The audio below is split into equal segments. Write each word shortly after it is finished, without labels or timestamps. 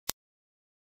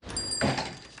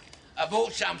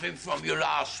bought something from you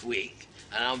last week,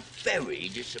 and I'm very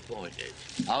disappointed.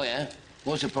 Oh, yeah?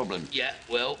 What's the problem? Yeah,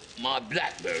 well, my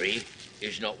Blackberry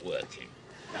is not working.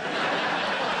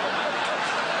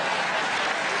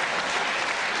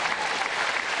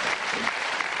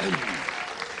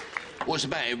 What's the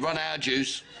matter? It run out of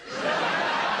juice?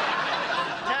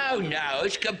 No,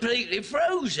 it's completely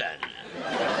frozen.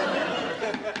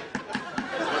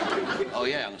 Oh,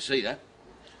 yeah, I can see that.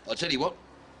 I'll tell you what.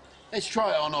 Let's try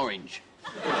it on orange.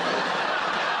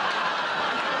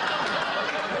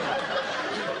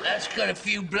 That's got a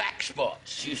few black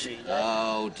spots, you see.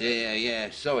 Oh, dear, yeah.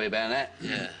 Sorry about that.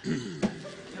 Yeah.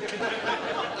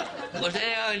 Was there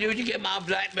anything I do to get my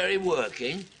Blackberry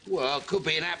working? Well, it could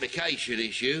be an application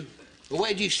issue. But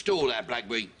where do you store that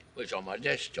Blackberry? Well, it's on my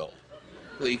desktop.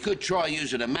 Well, you could try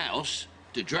using a mouse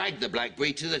to drag the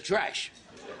Blackberry to the trash.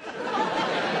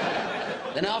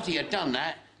 Then after you've done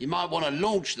that, you might want to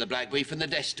launch the Blackberry from the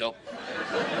desktop.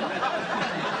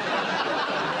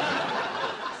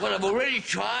 Well, I've already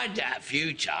tried that a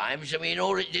few times. I mean,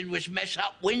 all it did was mess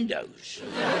up Windows.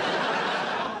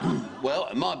 Well,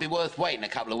 it might be worth waiting a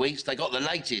couple of weeks. They got the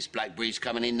latest Blackberries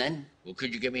coming in then. Well,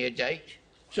 could you give me a date?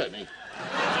 Certainly.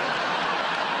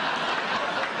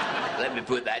 Let me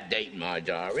put that date in my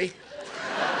diary.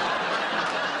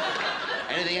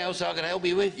 Anything else I can help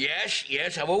you with? Yes.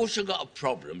 I've also got a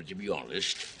problem, to be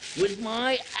honest, with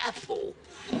my Apple.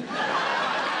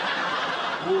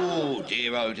 Oh,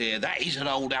 dear. That is an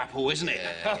old Apple, isn't it?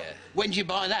 Yeah. When did you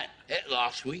buy that?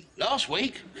 Last week. Last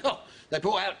week? Oh, they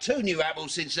brought out 2 new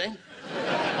Apples since then.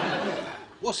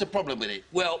 What's the problem with it?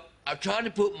 Well, I've tried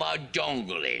to put my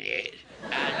dongle in it,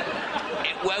 and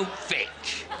it won't fit.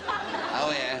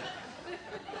 Oh, yeah.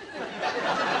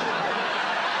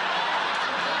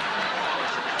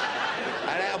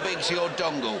 And how big's your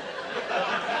dongle?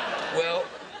 Well,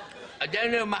 I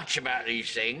don't know much about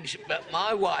these things, but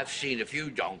my wife's seen a few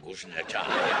dongles in her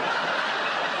time.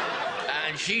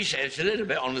 And she says it's a little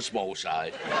bit on the small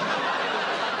side.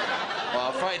 Well,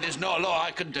 I'm afraid there's not a lot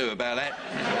I can do about that.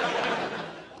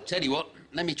 Tell you what,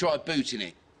 let me try booting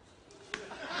it.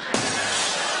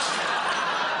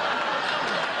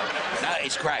 No,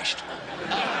 it's crashed.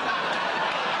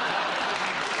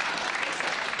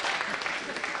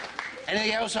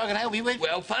 Anything else I can help you with?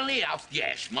 Well, funnily enough,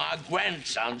 yes, my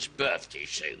grandson's birthday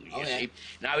soon, you see.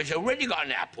 Now, he's already got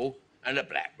an Apple and a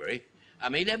Blackberry. I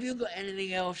mean, have you got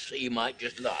anything else that you might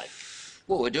just like?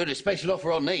 Well, we're doing a special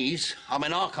offer on these. I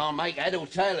mean, I can't make head or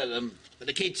tail of them, but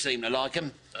the kids seem to like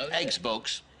them. Okay. Eggs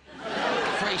box.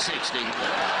 360.